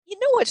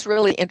what's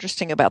really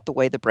interesting about the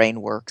way the brain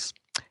works?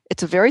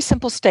 It's a very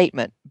simple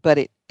statement, but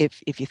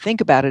if you think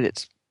about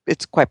it,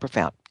 it's quite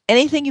profound.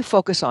 Anything you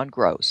focus on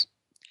grows.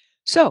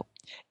 So,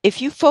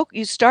 if you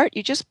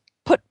just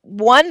put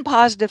one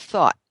positive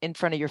thought in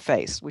front of your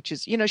face, which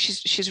is,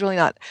 she's really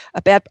not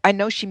a bad. I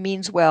know she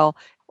means well,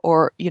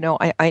 or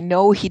I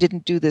know he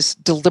didn't do this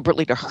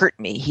deliberately to hurt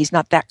me. He's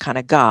not that kind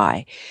of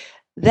guy.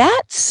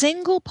 That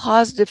single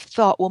positive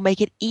thought will make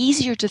it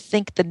easier to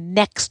think the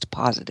next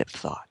positive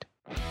thought.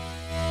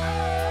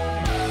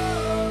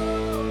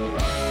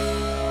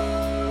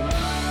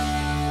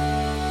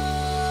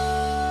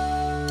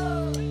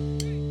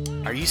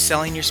 Are you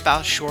selling your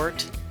spouse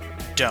short?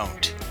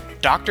 Don't.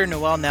 Dr.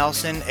 Noelle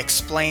Nelson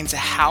explains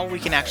how we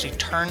can actually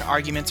turn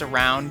arguments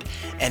around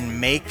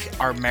and make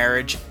our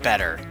marriage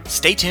better.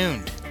 Stay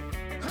tuned.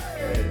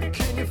 Hey,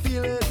 can you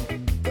feel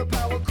it? The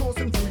power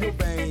coursing through your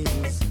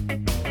veins.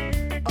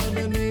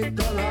 Underneath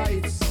the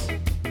lights.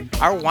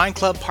 Our wine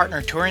club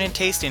partner Touring and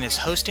Tasting is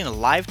hosting a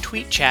live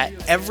tweet chat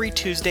every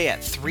Tuesday at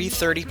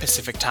 3:30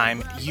 Pacific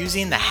Time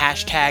using the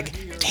hashtag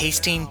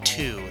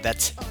Tasting2.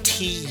 That's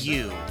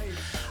TU.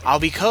 I'll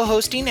be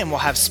co-hosting and we'll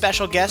have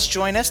special guests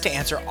join us to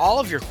answer all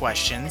of your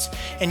questions,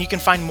 and you can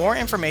find more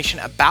information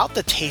about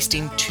the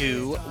Tasting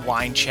 2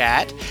 wine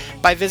chat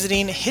by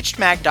visiting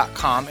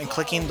hitchedmag.com and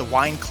clicking the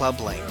wine club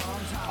link.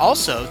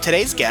 Also,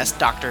 today's guest,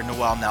 Dr.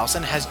 Noelle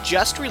Nelson, has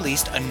just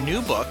released a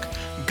new book,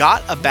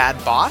 Got a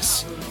Bad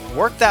Boss?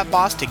 Work that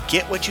boss to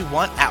get what you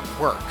want at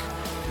work.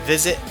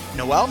 Visit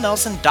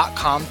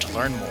noellenelson.com to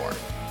learn more.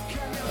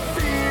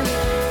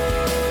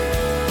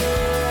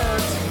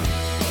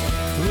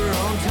 We're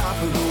on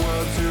top of the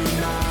world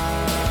tonight.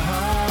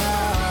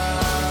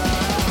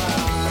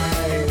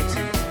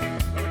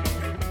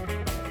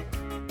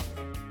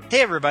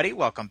 Hey everybody,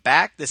 welcome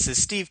back. This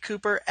is Steve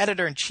Cooper,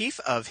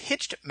 Editor-in-Chief of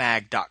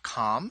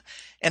hitchedmag.com,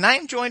 and I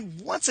am joined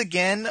once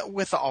again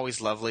with the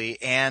always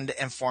lovely and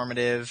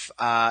informative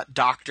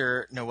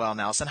Dr. Noelle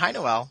Nelson. Hi,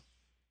 Noelle.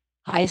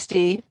 Hi,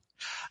 Steve.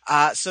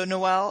 So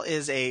Noelle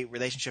is a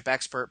relationship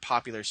expert,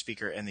 popular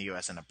speaker in the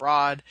U.S. and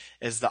abroad,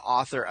 is the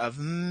author of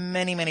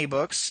many, many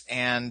books,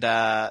 and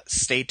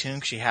stay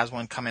tuned. She has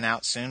one coming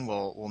out soon.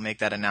 We'll make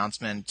that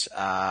announcement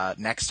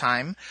next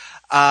time.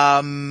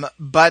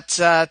 But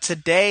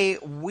today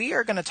we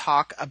are going to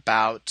talk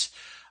about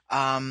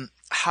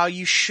how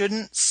you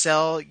shouldn't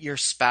sell your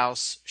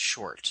spouse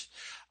short.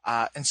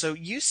 And so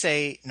you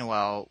say,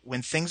 Noelle,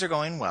 when things are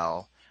going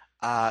well,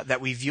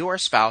 that we view our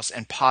spouse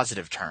in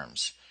positive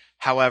terms.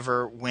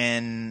 However,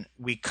 when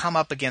we come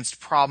up against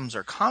problems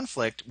or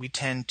conflict, we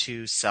tend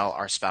to sell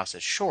our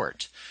spouses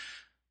short.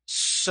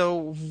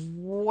 So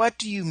what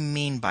do you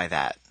mean by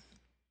that?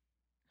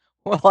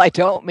 Well, I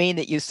don't mean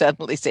that you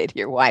suddenly say to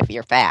your wife,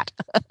 "You're fat."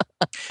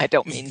 I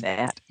don't mean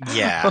that.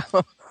 Yeah.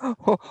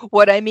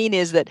 What I mean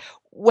is that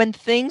when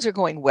things are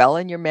going well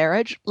in your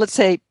marriage, let's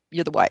say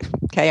you're the wife,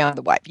 okay, I'm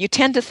the wife, you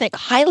tend to think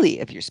highly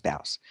of your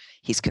spouse.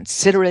 He's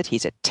considerate,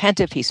 he's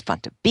attentive, he's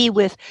fun to be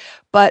with,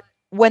 but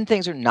when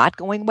things are not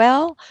going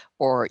well,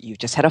 or you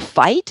just had a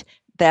fight,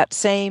 that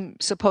same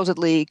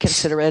supposedly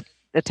considerate,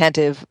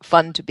 attentive,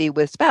 fun to be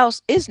with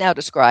spouse is now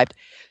described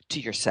to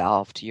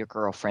yourself, to your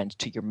girlfriend,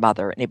 to your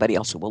mother, anybody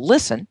else who will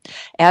listen,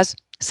 as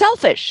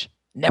selfish,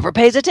 never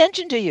pays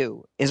attention to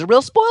you, is a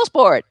real spoil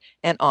sport,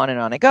 and on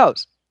it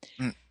goes.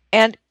 Mm.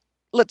 And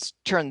let's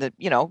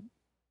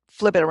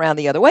flip it around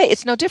the other way.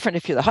 It's no different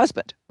if you're the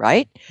husband,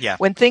 right? Yeah.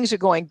 When things are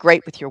going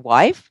great with your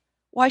wife,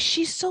 why,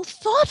 she's so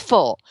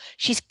thoughtful.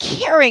 She's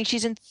caring.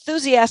 She's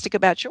enthusiastic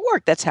about your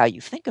work. That's how you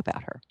think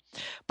about her.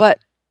 But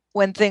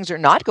when things are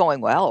not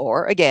going well,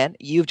 or again,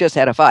 you've just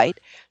had a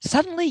fight,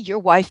 suddenly your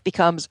wife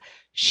becomes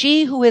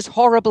she who is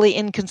horribly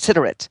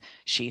inconsiderate,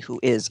 she who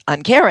is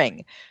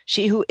uncaring,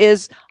 she who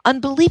is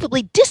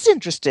unbelievably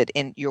disinterested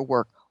in your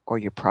work or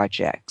your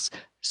projects.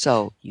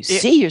 So you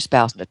see your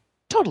spouse in a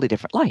totally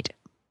different light.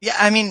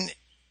 Yeah,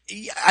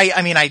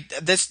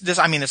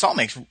 this all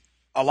makes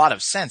a lot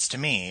of sense to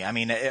me. I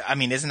mean,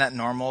 isn't that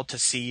normal to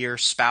see your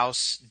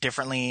spouse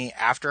differently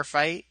after a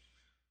fight?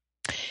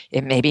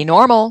 It may be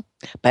normal,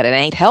 but it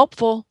ain't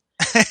helpful.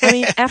 I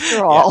mean,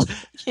 after all,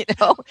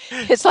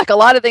 it's like a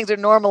lot of things are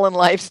normal in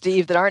life,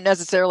 Steve, that aren't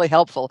necessarily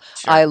helpful.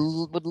 Sure. I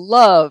would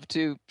love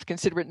to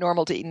consider it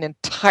normal to eat an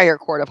entire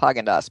quart of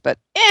Haagen-Dazs, but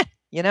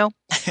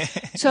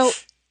So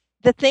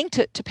the thing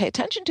to pay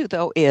attention to,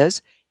 though,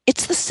 is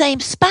it's the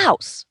same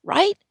spouse,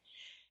 right?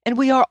 And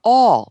we are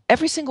all,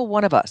 every single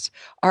one of us,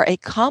 are a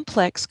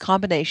complex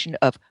combination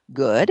of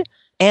good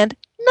and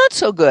not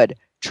so good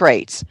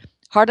traits.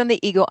 Hard on the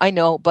ego, I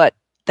know, but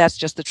that's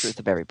just the truth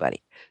of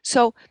everybody.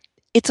 So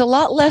it's a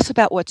lot less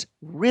about what's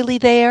really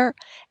there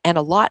and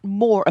a lot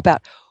more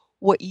about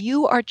what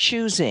you are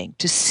choosing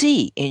to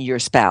see in your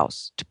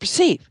spouse, to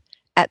perceive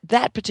at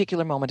that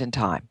particular moment in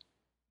time.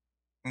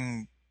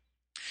 Mm.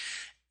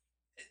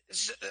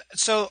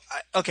 So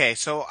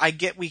I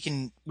get we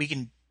can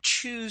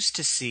choose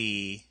to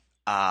see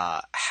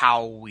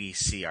how we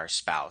see our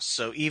spouse.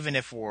 So even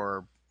if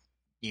we're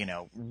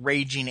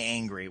raging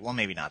angry. Well,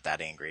 maybe not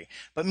that angry,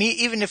 but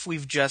even if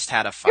we've just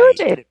had a fight,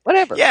 Irritated,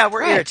 whatever. yeah,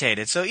 we're Right.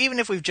 irritated. So even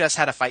if we've just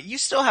had a fight, you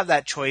still have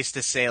that choice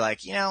to say,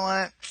 like, you know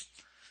what?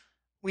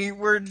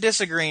 We're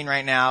disagreeing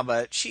right now,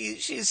 but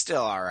she's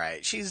still all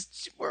right.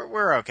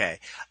 We're okay.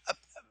 Uh,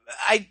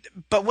 I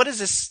but what does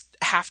this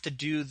have to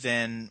do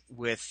then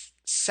with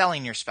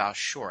selling your spouse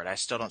short? I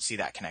still don't see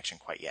that connection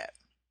quite yet.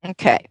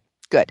 Okay,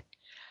 good.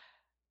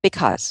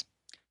 Because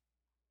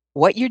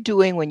what you're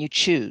doing when you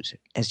choose,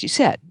 as you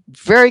said,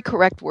 very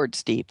correct word,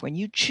 Steve, when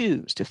you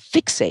choose to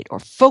fixate or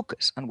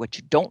focus on what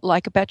you don't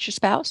like about your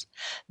spouse,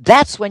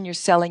 that's when you're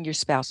selling your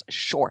spouse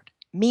short,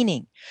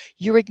 meaning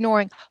you're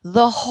ignoring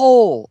the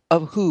whole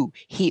of who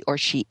he or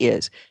she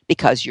is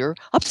because you're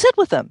upset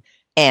with them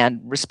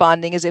and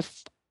responding as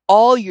if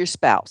all your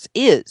spouse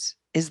is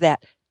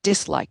that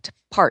disliked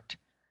part.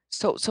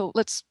 So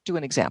let's do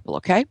an example,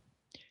 okay?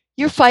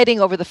 You're fighting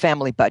over the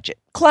family budget.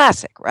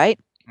 Classic, right?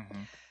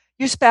 Mm-hmm.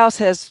 Your spouse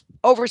has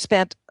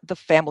overspent the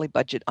family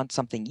budget on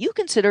something you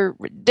consider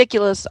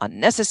ridiculous,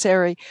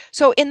 unnecessary.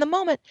 So, in the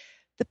moment,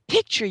 the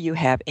picture you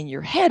have in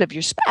your head of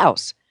your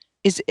spouse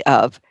is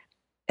of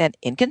an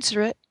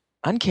inconsiderate,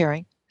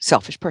 uncaring,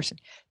 selfish person.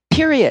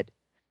 Period.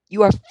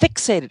 You are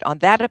fixated on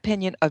that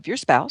opinion of your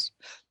spouse,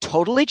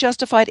 totally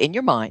justified in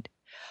your mind.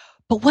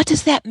 But what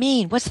does that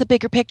mean? What's the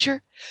bigger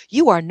picture?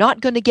 You are not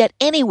going to get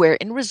anywhere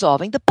in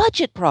resolving the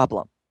budget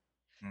problem.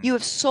 You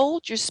have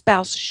sold your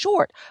spouse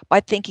short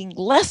by thinking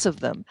less of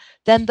them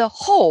than the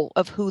whole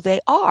of who they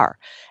are.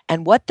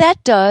 And what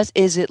that does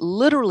is it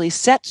literally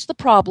sets the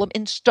problem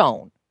in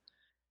stone.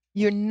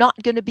 You're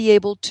not going to be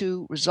able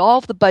to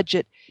resolve the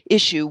budget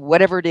issue,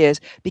 whatever it is,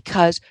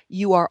 because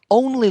you are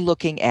only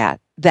looking at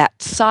that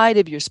side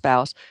of your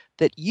spouse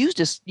that you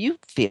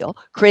feel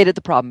created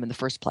the problem in the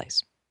first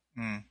place.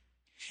 Mm.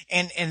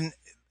 And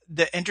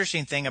the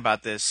interesting thing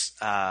about this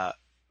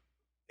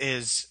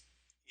is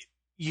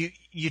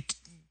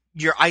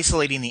you're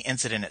isolating the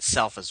incident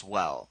itself as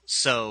well.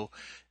 So,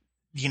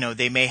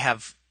 they may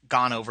have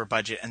gone over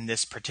budget in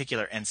this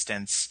particular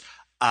instance,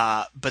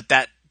 but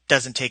that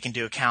doesn't take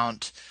into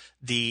account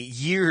the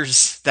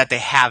years that they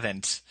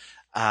haven't,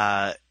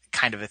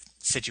 kind of a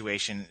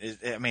situation. Is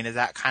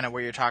that kind of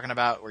where you're talking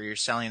about, where you're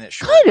selling it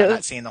short by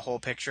not seeing the whole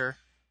picture?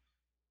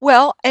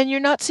 Well, and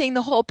you're not seeing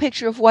the whole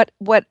picture of what,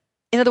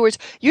 in other words,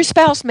 your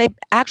spouse may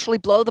actually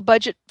blow the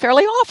budget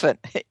fairly often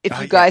if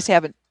you guys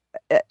haven't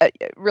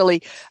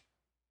really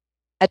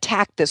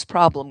attack this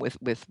problem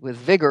with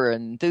vigor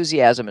and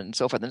enthusiasm and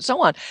so forth and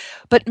so on.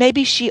 But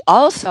maybe she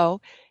also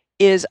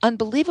is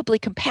unbelievably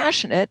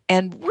compassionate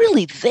and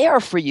really there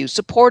for you,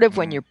 supportive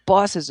when your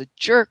boss is a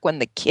jerk, when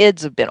the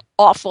kids have been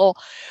awful,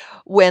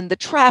 when the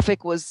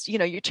traffic was,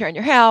 you're tearing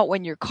your hair out,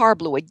 when your car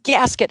blew a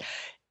gasket.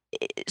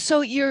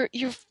 So you're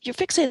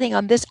fixating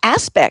on this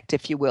aspect,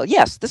 if you will,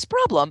 yes, this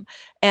problem,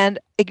 and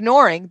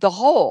ignoring the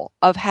whole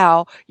of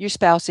how your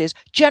spouse is,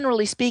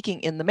 generally speaking,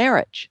 in the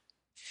marriage.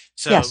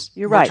 So yes,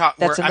 you're right.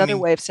 That's another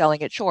way of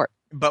selling it short.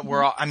 But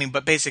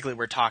but basically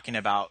we're talking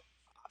about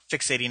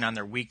fixating on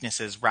their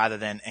weaknesses rather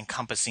than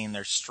encompassing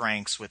their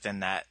strengths within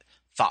that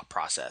thought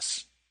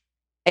process.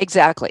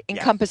 Exactly.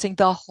 Encompassing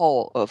the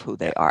whole of who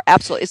they are.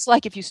 Absolutely. It's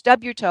like if you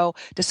stub your toe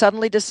to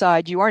suddenly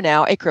decide you are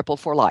now a cripple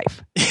for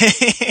life.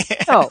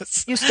 Yes. No,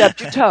 you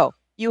stubbed your toe.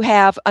 You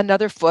have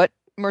another foot.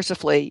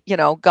 Mercifully,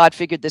 God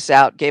figured this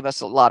out, gave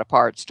us a lot of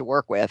parts to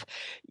work with,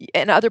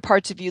 and other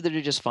parts of you that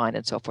are just fine,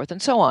 and so forth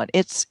and so on.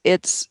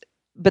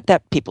 But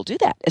that people do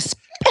that,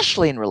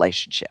 especially in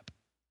relationship.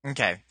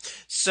 Okay.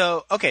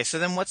 So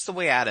then what's the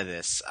way out of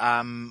this?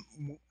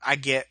 I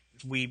get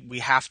we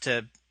have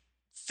to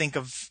think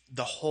of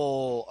the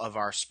whole of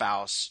our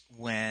spouse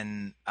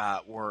when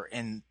we're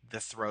in the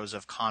throes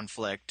of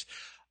conflict.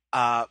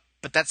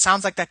 But that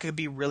sounds like that could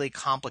be really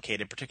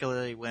complicated,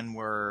 particularly when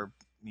we're,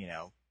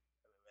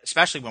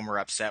 especially when we're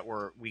upset,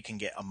 where we can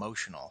get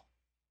emotional.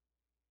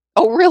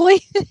 Oh,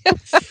 really?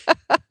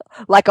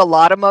 Like a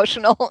lot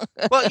emotional?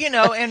 Well,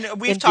 and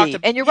we've talked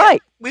about, and you're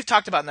right. We've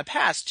talked about in the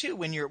past too,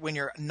 when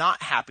you're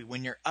not happy,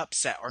 when you're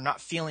upset or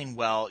not feeling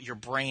well, your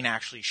brain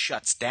actually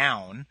shuts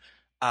down.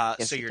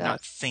 Yes, so you're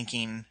not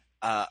thinking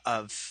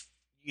of,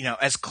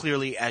 as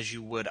clearly as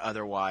you would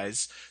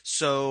otherwise.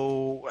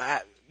 So,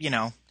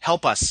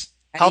 help us.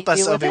 Help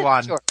us,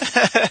 Obi-Wan. Sure.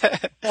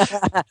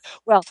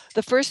 Well,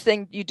 the first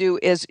thing you do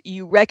is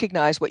you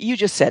recognize what you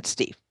just said,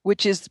 Steve,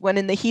 which is when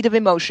in the heat of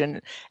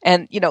emotion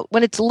and,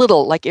 when it's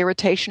little, like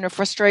irritation or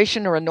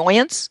frustration or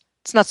annoyance,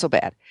 it's not so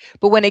bad.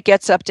 But when it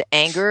gets up to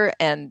anger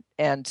and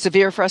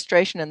severe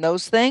frustration and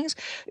those things,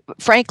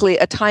 frankly,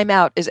 a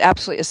timeout is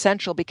absolutely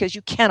essential because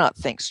you cannot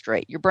think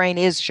straight. Your brain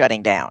is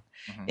shutting down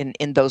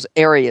in those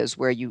areas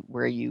where you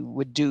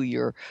would do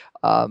your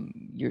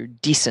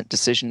decent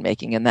decision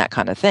making and that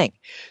kind of thing.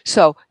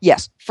 So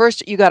yes,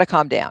 first you got to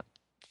calm down.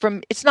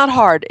 It's not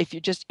hard if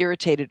you're just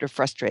irritated or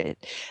frustrated,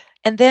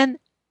 and then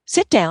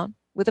sit down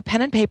with a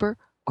pen and paper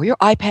or your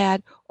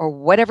iPad or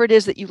whatever it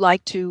is that you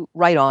like to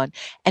write on,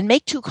 and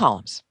make 2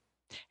 columns.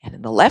 And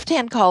in the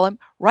left-hand column,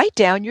 write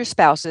down your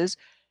spouse's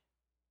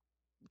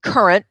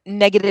current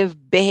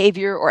negative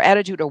behavior or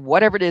attitude or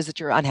whatever it is that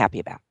you're unhappy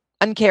about.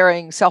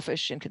 Uncaring,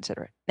 selfish,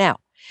 inconsiderate. Now,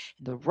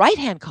 in the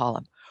right-hand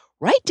column,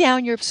 write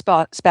down your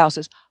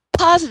spouse's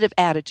positive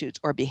attitudes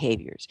or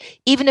behaviors,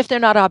 even if they're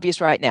not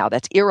obvious right now.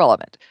 That's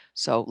irrelevant.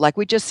 So, like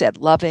we just said,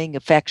 loving,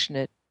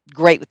 affectionate,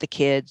 great with the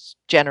kids,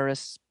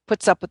 generous,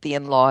 puts up with the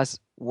in-laws,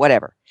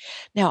 whatever.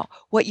 Now,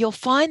 what you'll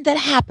find that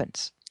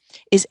happens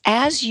is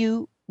as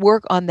you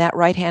work on that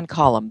right-hand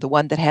column, the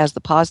one that has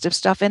the positive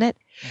stuff in it,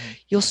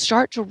 you'll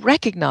start to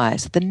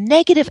recognize the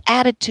negative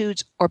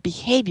attitudes or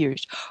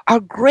behaviors are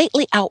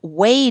greatly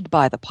outweighed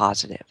by the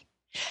positive.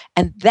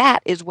 And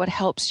that is what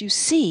helps you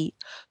see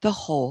the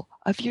whole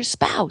of your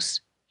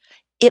spouse.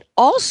 It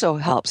also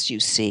helps you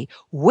see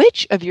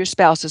which of your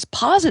spouse's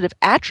positive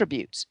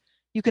attributes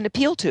you can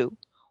appeal to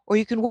or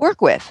you can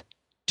work with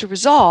to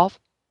resolve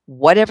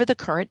whatever the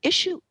current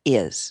issue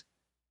is.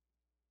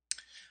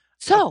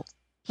 So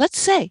let's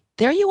say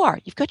there you are.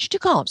 You've got your two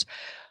columns.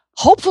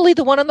 Hopefully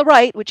the one on the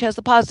right, which has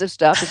the positive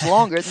stuff, is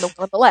longer than the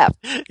one on the left.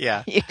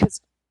 Yeah.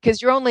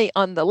 Because you're only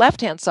on the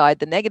left-hand side,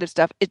 the negative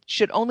stuff, it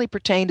should only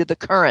pertain to the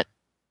current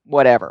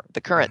whatever,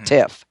 the current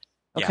tiff.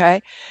 Okay? Yeah.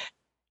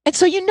 And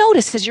so you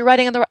notice as you're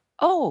writing on the right,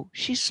 oh,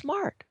 she's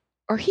smart,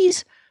 or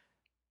he's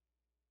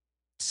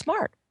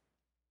smart.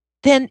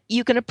 Then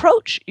you can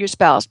approach your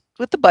spouse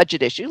with the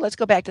budget issue. Let's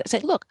go back to that. Say,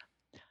 look,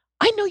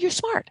 I know you're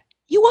smart.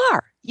 You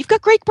are. You've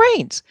got great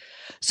brains.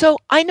 So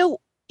I know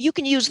you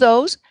can use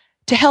those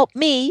to help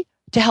me,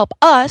 to help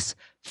us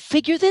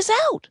figure this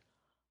out.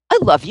 I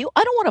love you.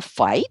 I don't want to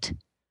fight.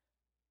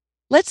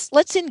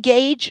 Let's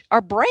engage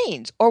our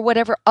brains or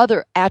whatever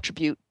other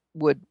attribute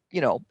would,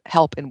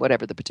 help in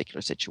whatever the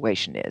particular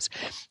situation is.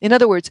 In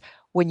other words,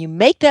 when you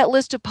make that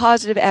list of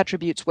positive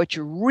attributes, what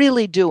you're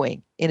really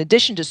doing, in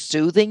addition to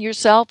soothing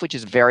yourself, which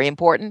is very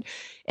important,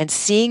 and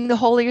seeing the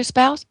whole of your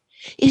spouse,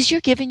 is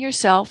you're giving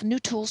yourself new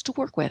tools to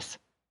work with.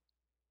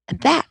 And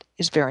that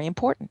is very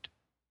important.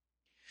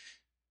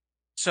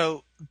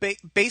 So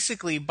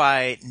basically,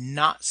 by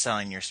not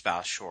selling your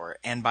spouse short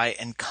and by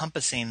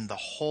encompassing the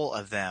whole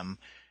of them,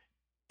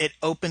 it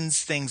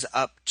opens things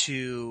up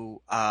to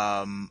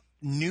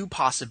new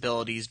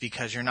possibilities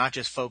because you're not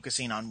just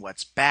focusing on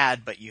what's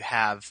bad, but you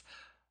have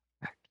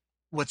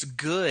what's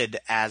good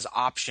as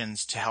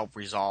options to help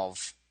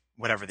resolve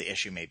whatever the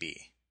issue may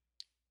be.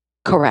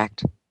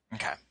 Correct.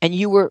 Okay. And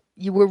you were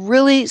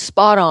really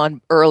spot on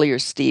earlier,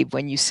 Steve,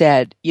 when you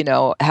said,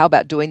 how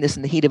about doing this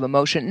in the heat of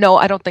emotion? No,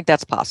 I don't think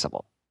that's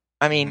possible.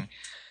 I mean,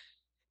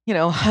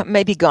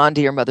 maybe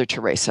Gandhi or Mother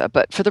Teresa,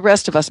 but for the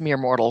rest of us mere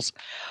mortals,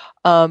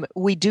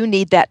 we do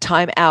need that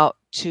time out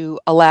to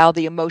allow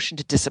the emotion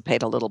to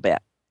dissipate a little bit.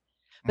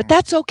 But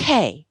that's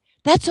okay.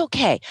 That's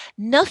okay.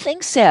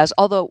 Nothing says,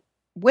 although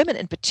women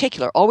in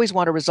particular always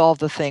want to resolve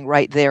the thing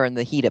right there in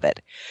the heat of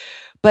it,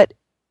 but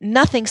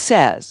nothing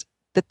says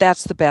that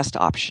that's the best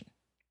option.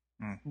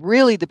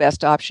 Really, the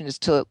best option is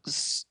to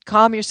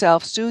calm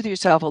yourself, soothe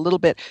yourself a little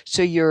bit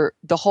so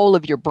the whole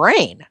of your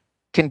brain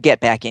can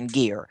get back in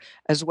gear,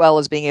 as well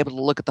as being able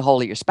to look at the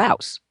whole of your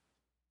spouse.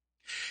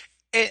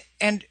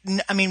 And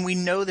I mean, we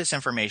know this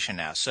information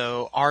now.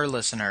 So our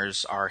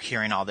listeners are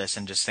hearing all this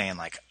and just saying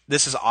like,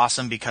 this is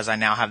awesome because I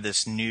now have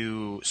this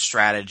new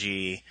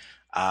strategy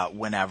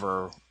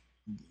whenever,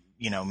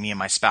 me and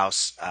my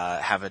spouse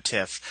have a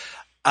tiff.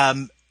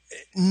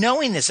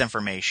 Knowing this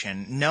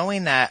information,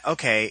 knowing that,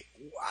 okay,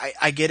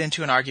 I get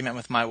into an argument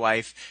with my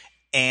wife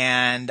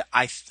and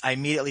I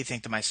immediately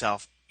think to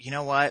myself, you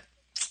know what?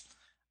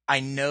 I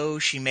know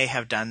she may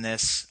have done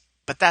this,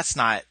 but that's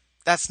not,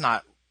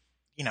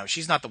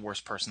 she's not the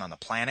worst person on the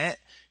planet.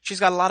 She's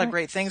got a lot of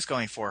great things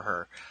going for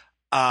her.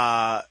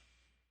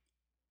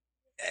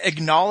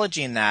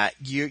 Acknowledging that,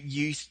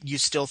 you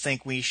still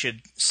think we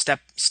should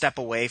step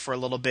away for a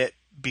little bit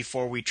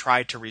before we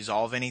try to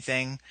resolve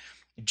anything,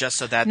 just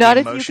so that not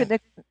the if emotion... you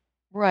can,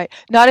 right?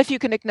 Not if you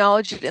can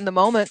acknowledge it in the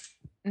moment.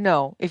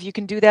 No, if you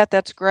can do that,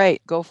 that's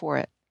great. Go for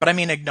it. But I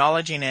mean,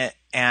 acknowledging it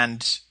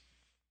and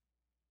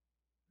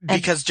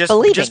because just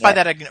by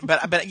that,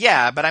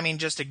 but I mean,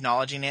 just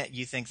acknowledging it,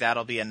 you think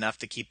that'll be enough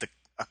to keep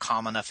a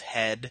calm enough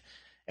head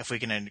if we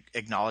can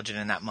acknowledge it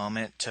in that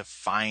moment to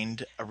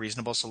find a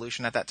reasonable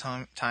solution at that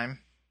time?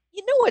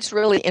 You know what's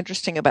really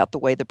interesting about the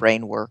way the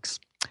brain works?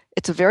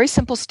 It's a very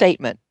simple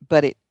statement,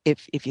 but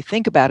if you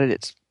think about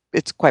it,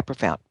 it's quite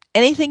profound.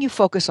 Anything you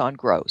focus on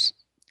grows.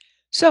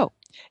 So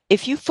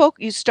if you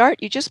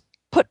just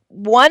put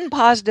one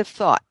positive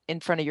thought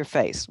in front of your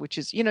face, which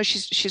is,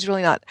 she's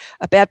really not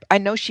a bad, I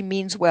know she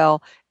means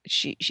well.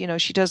 She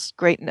does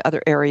great in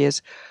other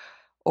areas.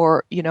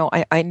 Or,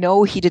 I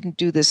know he didn't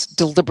do this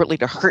deliberately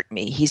to hurt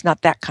me. He's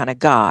not that kind of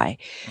guy.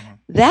 Mm-hmm.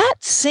 That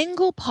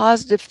single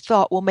positive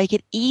thought will make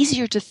it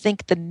easier to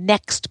think the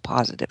next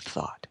positive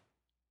thought.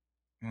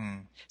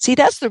 See,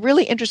 that's the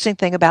really interesting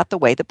thing about the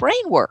way the brain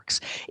works,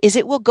 is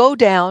it will go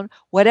down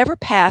whatever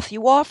path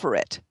you offer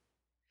it.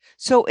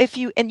 So if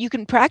you, and you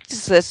can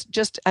practice this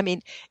just, I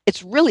mean,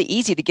 it's really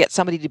easy to get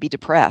somebody to be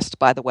depressed,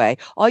 by the way.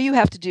 All you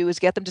have to do is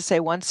get them to say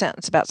one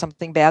sentence about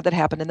something bad that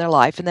happened in their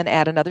life and then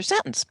add another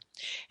sentence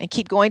and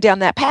keep going down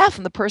that path,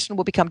 and the person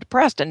will become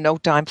depressed in no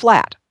time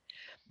flat.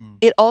 Mm.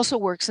 It also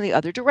works in the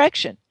other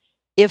direction.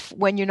 If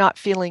when you're not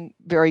feeling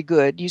very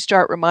good, you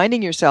start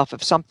reminding yourself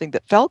of something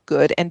that felt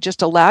good and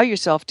just allow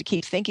yourself to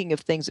keep thinking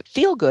of things that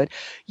feel good,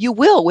 you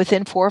will,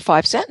 within 4 or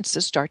 5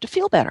 sentences, start to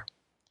feel better.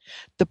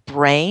 The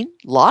brain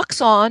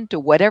locks on to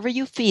whatever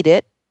you feed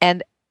it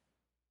and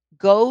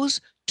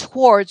goes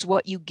towards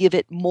what you give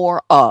it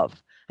more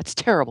of. That's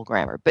terrible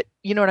grammar, but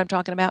you know what I'm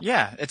talking about?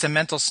 Yeah, it's a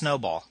mental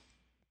snowball.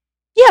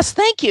 Yes,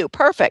 thank you.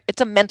 Perfect.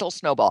 It's a mental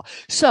snowball.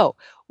 So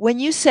when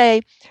you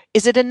say,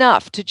 is it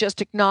enough to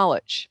just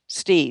acknowledge,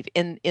 Steve,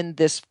 in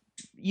this,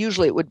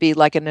 usually it would be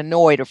like an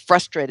annoyed or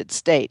frustrated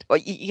state. Well,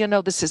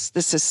 this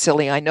is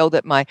silly. I know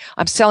that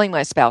I'm selling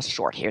my spouse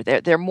short here.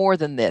 They're more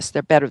than this.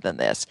 They're better than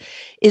this.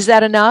 Is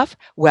that enough?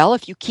 Well,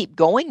 if you keep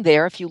going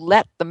there, if you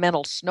let the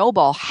mental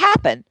snowball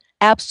happen,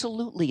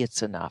 absolutely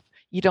it's enough.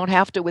 You don't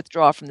have to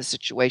withdraw from the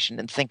situation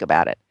and think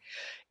about it.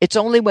 It's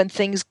only when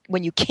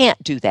you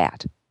can't do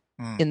that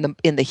Mm.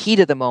 in the heat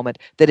of the moment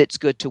that it's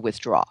good to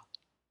withdraw.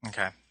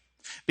 Okay.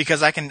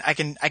 Because I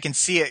can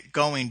see it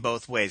going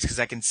both ways, because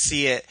I can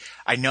see it.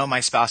 I know my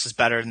spouse is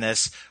better than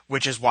this,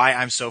 which is why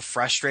I'm so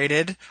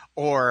frustrated,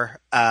 or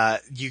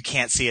you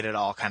can't see it at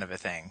all, kind of a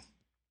thing.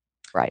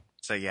 Right.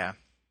 So yeah.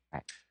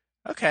 Right.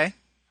 Okay.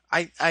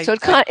 So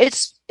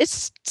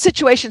it's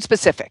situation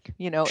specific,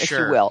 if you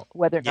Sure. will,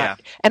 whether or Yeah.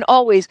 not, and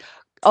always,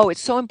 oh,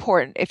 it's so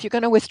important. If you're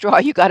going to withdraw,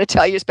 you got to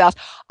tell your spouse,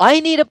 I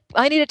need a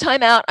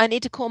timeout. I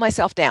need to cool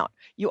myself down.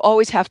 You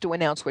always have to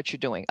announce what you're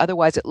doing.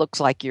 Otherwise, it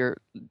looks like you're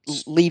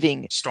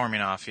leaving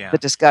Storming off. the Yeah.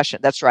 discussion.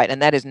 That's right,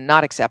 and that is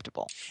not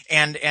acceptable.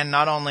 And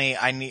not only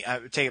I need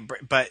take a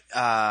break, but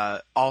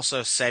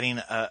also setting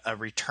a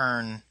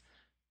return,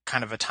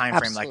 kind of a time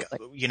frame. Like,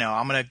 Absolutely.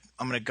 I'm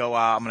gonna go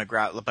out, I'm gonna go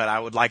out, but I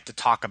would like to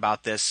talk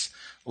about this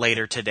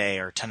later today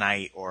or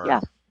tonight, or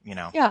Yeah.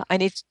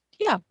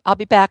 Yeah, I'll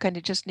be back. I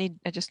just need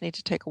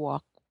to take a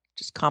walk.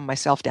 Just calm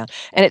myself down.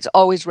 And it's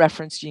always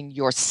referencing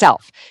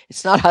yourself.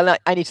 It's not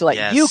I need to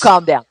let you Yes.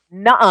 calm down.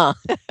 Nuh-uh.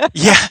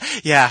 Yeah,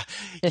 yeah.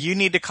 You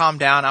need to calm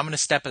down. I'm gonna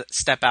step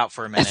out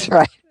for a That's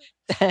minute.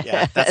 right.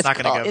 Yeah, that's That's not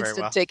gonna called go very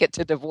instant well. ticket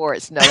to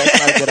divorce. No, that's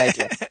not a good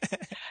idea.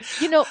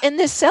 In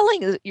this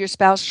selling your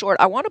spouse short,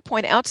 I want to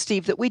point out,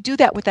 Steve, that we do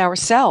that with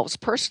ourselves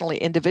personally,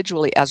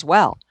 individually as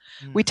well.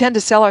 We Hmm. tend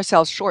to sell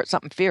ourselves short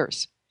something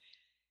fierce.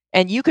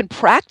 And you can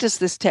practice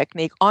this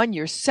technique on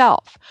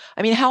yourself.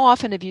 I mean, how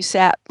often have you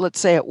sat, let's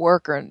say at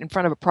work or in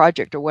front of a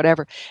project or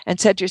whatever, and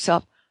said to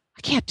yourself, I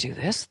can't do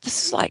this.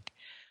 This is like,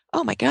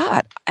 oh my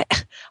God, I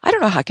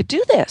don't know how I could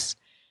do this.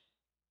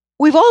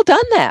 We've all done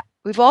that.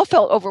 We've all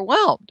felt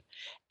overwhelmed.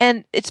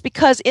 And it's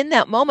because in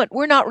that moment,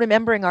 we're not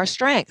remembering our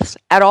strengths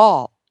at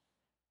all.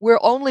 We're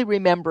only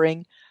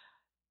remembering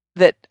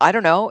that, I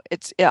don't know,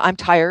 I'm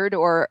tired,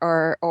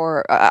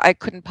 or I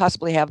couldn't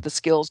possibly have the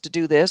skills to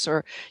do this,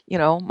 or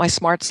my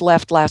smarts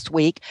left last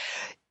week,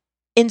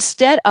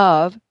 instead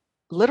of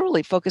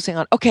literally focusing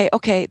on,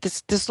 okay,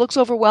 this looks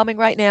overwhelming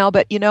right now,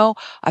 but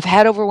I've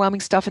had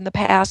overwhelming stuff in the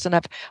past, and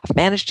I've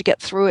managed to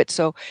get through it,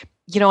 so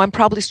I'm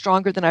probably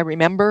stronger than I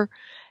remember.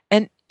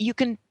 And you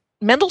can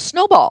mental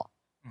snowball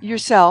Mhm.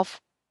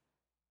 yourself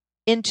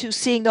into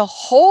seeing the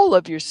whole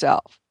of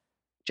yourself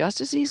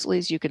just as easily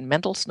as you can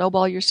mental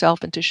snowball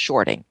yourself into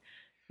shorting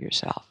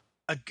yourself.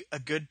 A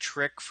good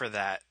trick for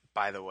that,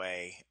 by the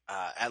way,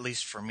 at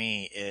least for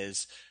me,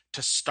 is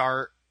to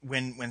start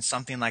when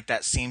something like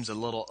that seems a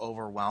little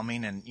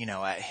overwhelming, and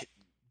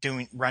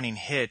doing running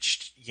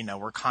hitched.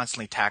 We're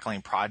constantly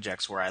tackling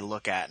projects where I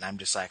look at and I'm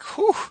just like,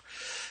 whew,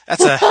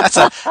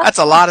 that's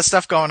a lot of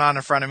stuff going on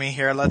in front of me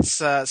here. Let's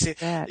see.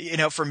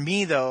 That. For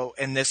me though,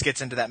 and this gets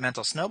into that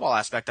mental snowball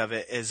aspect of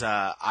it, is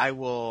I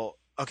will.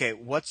 Okay,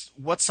 what's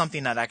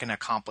something that I can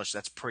accomplish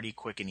that's pretty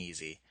quick and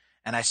easy?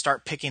 And I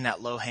start picking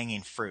that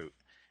low-hanging fruit.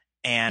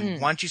 And Mm.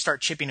 once you start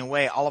chipping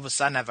away, all of a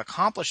sudden I've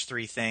accomplished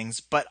three things,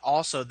 but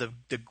also the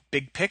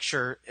big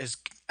picture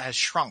has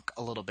shrunk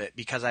a little bit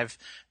because I've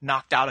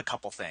knocked out a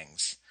couple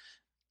things.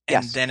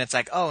 And Yes. then it's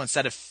like, oh,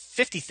 instead of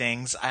 50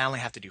 things, I only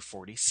have to do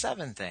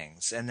 47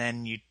 things. And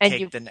then you And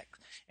take the next,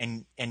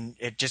 and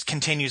it just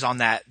continues on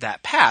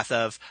that path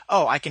of,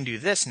 oh, I can do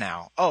this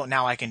now. Oh,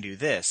 now I can do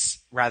this,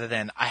 rather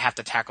than I have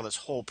to tackle this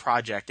whole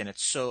project and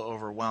it's so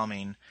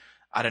overwhelming.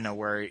 I don't know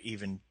where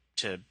even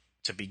to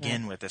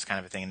begin with this kind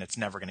of a thing, and it's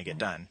never going to get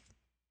done.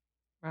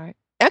 Right.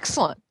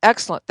 Excellent.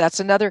 Excellent. That's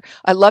another.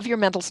 I love your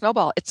mental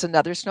snowball. It's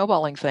another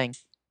snowballing thing.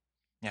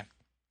 Yeah.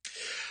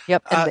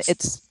 Yep. And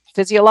it's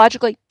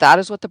physiologically, that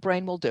is what the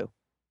brain will do.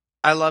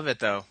 I love it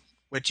though.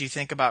 What you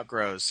think about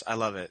grows. I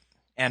love it.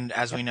 And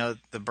as Yep. we know,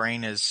 the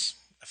brain is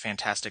a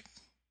fantastic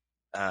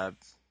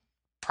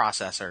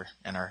processor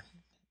in our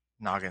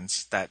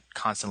noggins that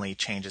constantly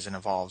changes and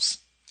evolves.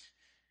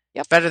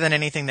 Yep. It's better than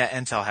anything that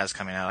Intel has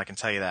coming out, I can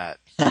tell you that.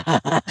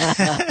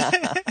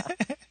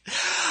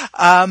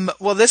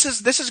 Well, this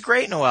is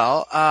great,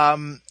 Noelle.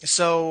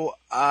 So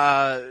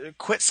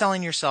quit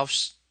selling your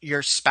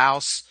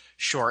spouse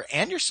short,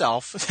 and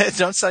yourself.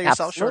 Don't sell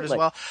yourself short as Absolutely.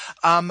 well.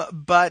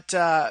 But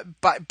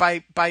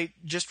by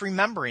just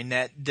remembering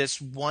that this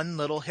one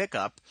little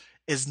hiccup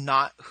is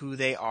not who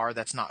they are.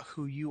 That's not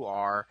who you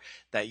are.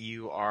 That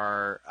you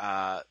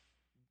are.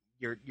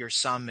 Your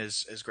sum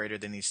is greater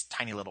than these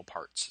tiny little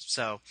parts.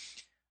 So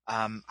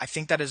I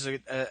think that is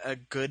a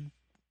good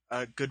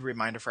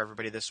reminder for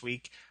everybody this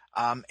week.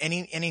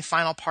 Any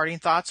final parting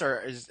thoughts,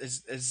 or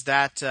is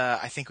that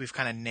I think we've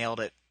kind of nailed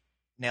it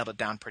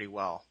down pretty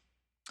well.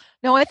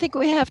 No, I think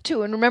we have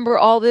to. And remember,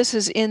 all this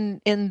is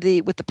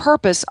with the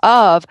purpose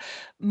of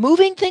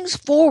moving things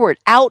forward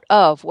out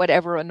of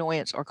whatever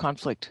annoyance or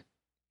conflict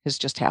has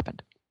just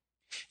happened.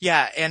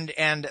 Yeah, and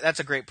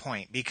that's a great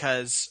point,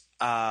 because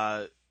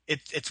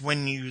it's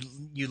when you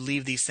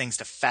leave these things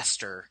to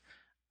fester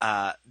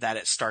that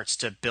it starts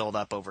to build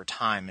up over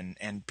time,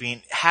 and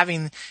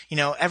having,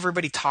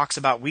 everybody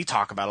we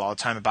talk about it all the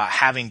time about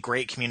having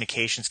great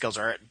communication skills,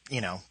 or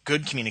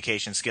good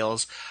communication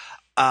skills,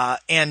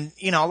 and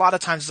a lot of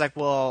times it's like,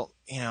 well,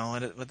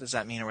 what does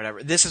that mean, or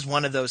whatever. This is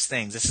one of those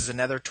things. This is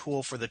another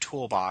tool for the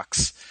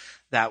toolbox,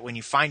 that when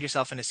you find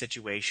yourself in a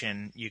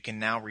situation, you can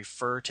now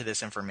refer to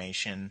this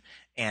information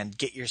and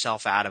get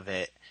yourself out of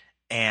it,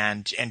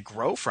 and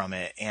grow from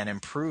it, and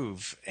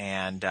improve,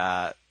 and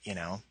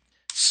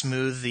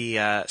smooth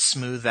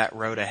that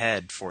road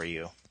ahead for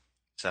you.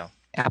 So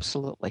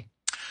Absolutely.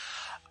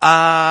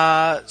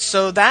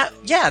 So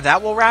that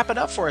will wrap it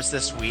up for us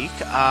this week.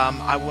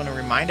 I want to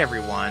remind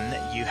everyone,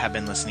 you have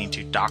been listening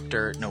to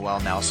Dr. Noelle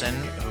Nelson,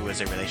 who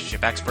is a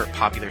relationship expert,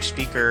 popular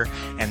speaker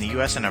in the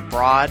U.S. and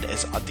abroad,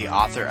 is the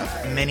author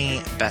of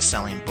many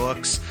best-selling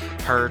books.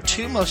 Her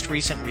two most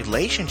recent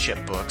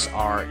relationship books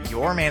are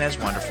Your Man is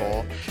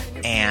Wonderful,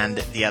 and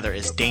the other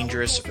is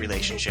Dangerous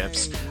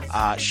Relationships.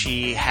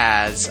 She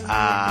has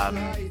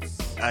a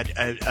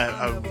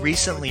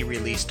recently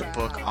released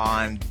book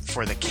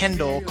for the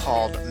Kindle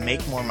called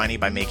Make More Money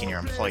by Making Your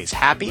Employees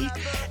Happy.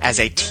 As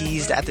I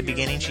teased at the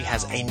beginning, she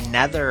has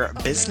another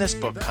business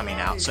book coming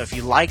out. So if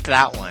you liked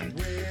that one,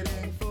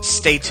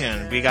 stay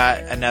tuned. We got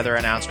another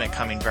announcement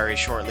coming very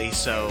shortly,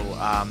 so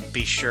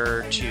be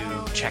sure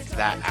to check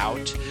that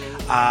out.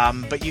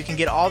 But you can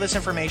get all this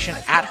information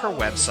at her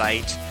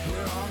website,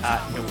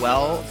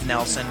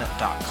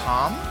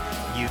 noellenelson.com.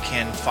 You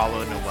can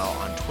follow Noelle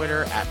on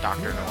Twitter at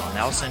Dr. Noelle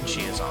Nelson.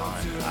 She is on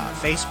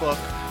Facebook,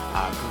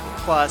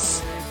 Google+.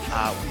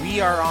 We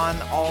are on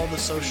all the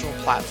social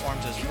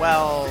platforms as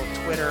well.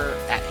 Twitter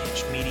at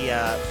Hitched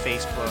Media,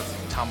 Facebook,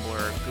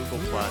 Tumblr, Google+,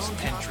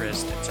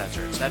 Pinterest,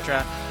 etc.,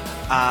 etc.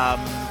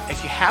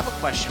 If you have a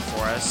question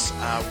for us,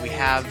 we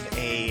have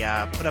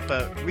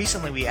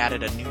recently we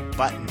added a new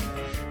button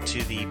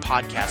to the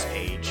podcast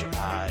page,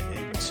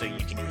 so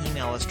you can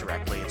email us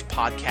directly. It's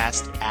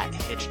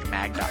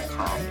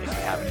podcast@hitchedmag.com if you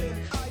have any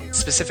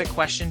specific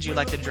questions you'd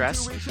like to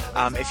address.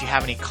 If you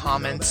have any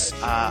comments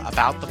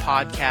about the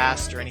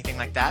podcast or anything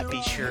like that,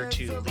 be sure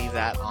to leave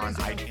that on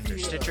iTunes or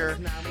Stitcher.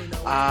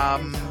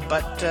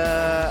 But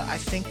I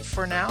think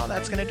for now,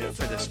 that's going to do it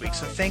for this week.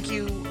 So thank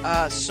you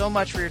so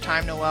much for your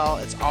time, Noelle.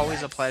 It's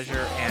always a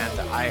pleasure,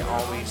 and I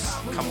always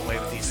come away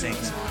with these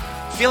things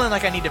feeling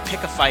like I need to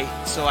pick a fight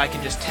so I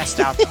can just test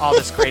out all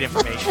this great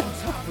information.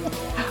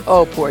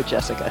 Oh, poor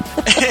Jessica.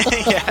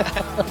 Yeah.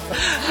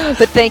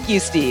 But thank you,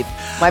 Steve.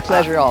 My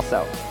pleasure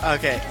also.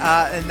 Okay,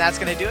 and that's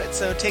going to do it.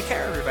 So take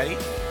care, everybody.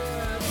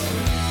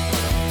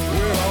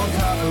 We're on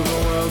top of the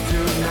world.